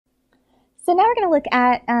So now we're going to look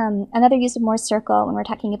at another use of Mohr's circle when we're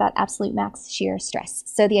talking about absolute max shear stress.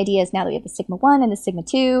 So the idea is now that we have the sigma 1 and the sigma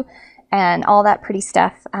 2 and all that pretty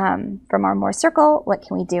stuff from our Mohr circle, what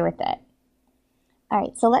can we do with it? All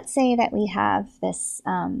right, so let's say that we have this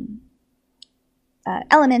element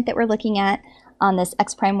that we're looking at on this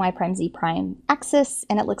x prime, y prime, z prime axis,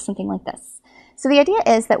 and it looks something like this. So the idea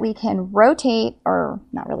is that we can rotate, or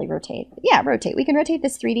not really rotate, yeah, rotate. We can rotate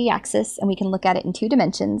this 3D axis and we can look at it in 2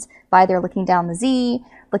 dimensions by either looking down the z,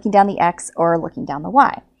 looking down the x, or looking down the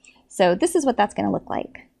y. So this is what that's going to look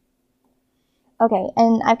like. Okay,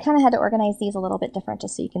 and I've kind of had to organize these a little bit different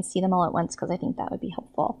just so you can see them all at once because I think that would be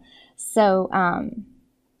helpful. So, come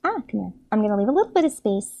here. I'm going to leave a little bit of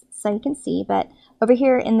space so you can see, but over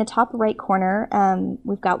here in the top right corner,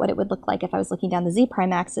 we've got what it would look like if I was looking down the z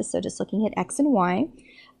prime axis, so just looking at x and y.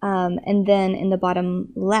 And then in the bottom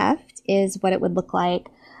left is what it would look like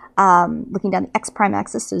looking down the x prime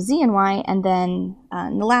axis, so z and y, and then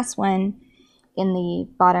in the last one in the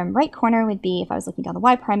bottom right corner would be if I was looking down the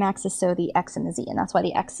y prime axis, so the x and the z, and that's why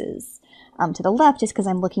the x is to the left is because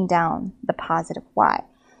I'm looking down the positive y.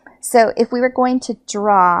 So if we were going to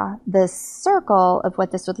draw the circle of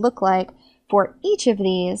what this would look like for each of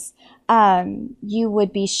these, you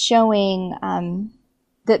would be showing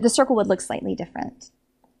the circle would look slightly different.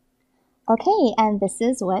 Okay, and this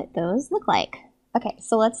is what those look like. Okay,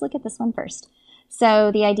 so let's look at this one first.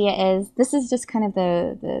 So the idea is this is just kind of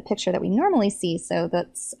the picture that we normally see. So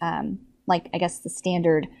that's like, I guess, the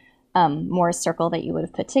standard Mohr circle that you would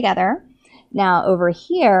have put together. Now over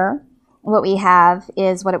here, what we have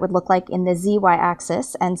is what it would look like in the zy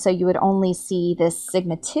axis, and so you would only see this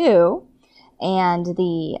sigma 2, and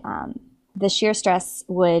the shear stress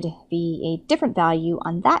would be a different value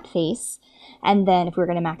on that face, and then if we were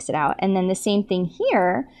going to max it out. And then the same thing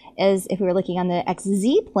here is if we were looking on the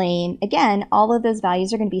xz plane, again, all of those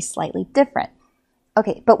values are going to be slightly different.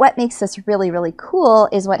 Okay, but what makes this really, really cool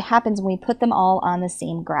is what happens when we put them all on the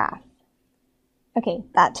same graph. Okay,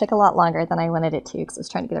 that took a lot longer than I wanted it to because I was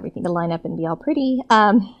trying to get everything to line up and be all pretty,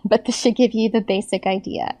 but this should give you the basic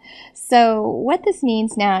idea. So what this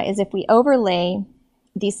means now is if we overlay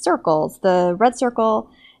these circles, the red circle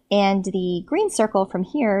and the green circle from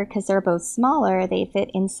here, because they're both smaller, they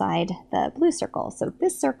fit inside the blue circle. So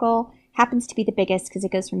this circle happens to be the biggest because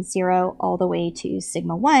it goes from 0 all the way to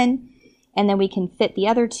sigma 1, and then we can fit the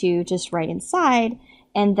other two just right inside,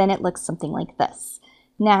 and then it looks something like this.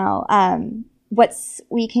 Now,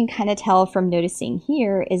 we can kind of tell from noticing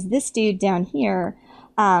here is this dude down here,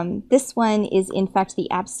 this one is in fact the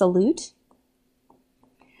absolute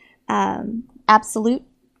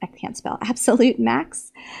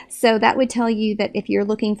max. So that would tell you that if you're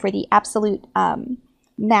looking for the absolute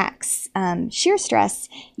max shear stress,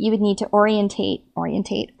 you would need to orient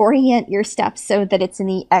your steps so that it's in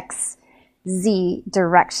the XZ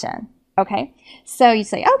direction. Okay, so you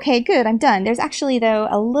say, okay, good, I'm done. There's actually, though,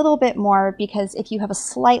 a little bit more, because if you have a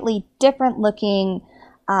slightly different looking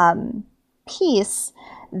piece,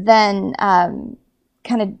 then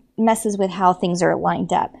kind of messes with how things are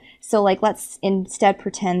lined up. So like, let's instead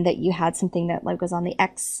pretend that you had something that like was on the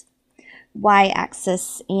X, Y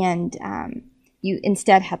axis, and you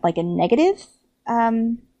instead had like a negative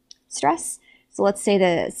stress. So let's say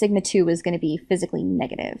the sigma 2 was going to be physically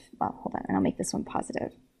negative. Well, hold on, and I'll make this one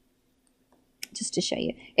positive, just to show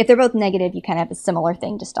you. If they're both negative, you kind of have a similar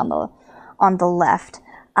thing just on the left.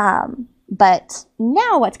 But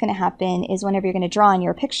now what's going to happen is whenever you're going to draw in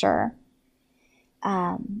your picture,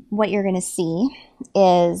 what you're going to see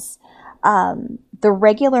is the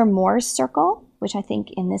regular Mohr's circle, which I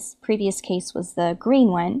think in this previous case was the green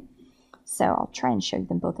one. So I'll try and show you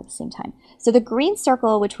them both at the same time. So the green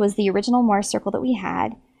circle, which was the original Mohr circle that we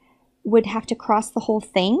had, would have to cross the whole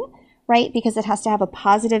thing, right? Because it has to have a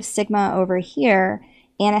positive sigma over here,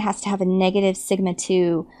 and it has to have a negative sigma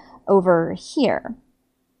 2 over here.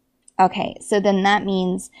 Okay, so then that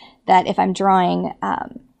means that if I'm drawing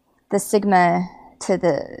the sigma to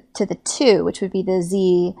the 2, which would be the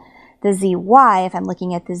zy, if I'm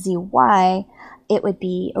looking at the zy, it would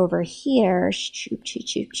be over here, choop, choop,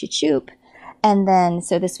 choop, choop, choop. And then,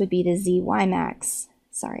 so this would be the zy max,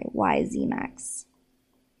 sorry, yz max,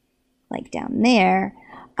 like down there.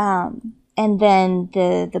 And then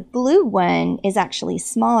the blue one is actually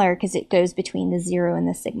smaller because it goes between the 0 and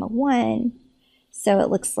the sigma 1. So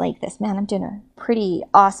it looks like this. Man, I'm doing a pretty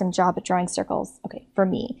awesome job at drawing circles. Okay, for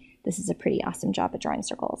me, this is a pretty awesome job at drawing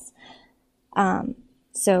circles.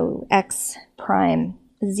 So x prime,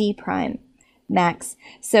 z prime, max.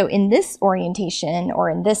 So in this orientation, or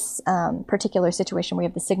in this particular situation where you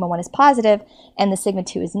have the sigma 1 is positive and the sigma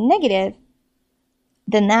 2 is negative,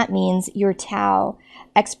 then that means your tau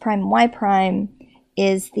x prime y prime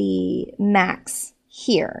is the max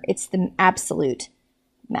here. It's the absolute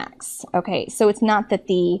max. Okay, so it's not that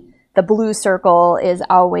the blue circle is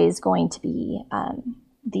always going to be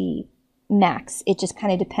the max. It just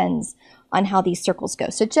kind of depends on how these circles go.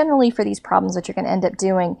 So generally for these problems, what you're going to end up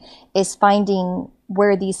doing is finding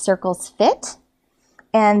where these circles fit,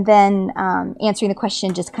 and then answering the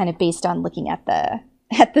question just kind of based on looking at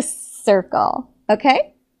the circle. Okay?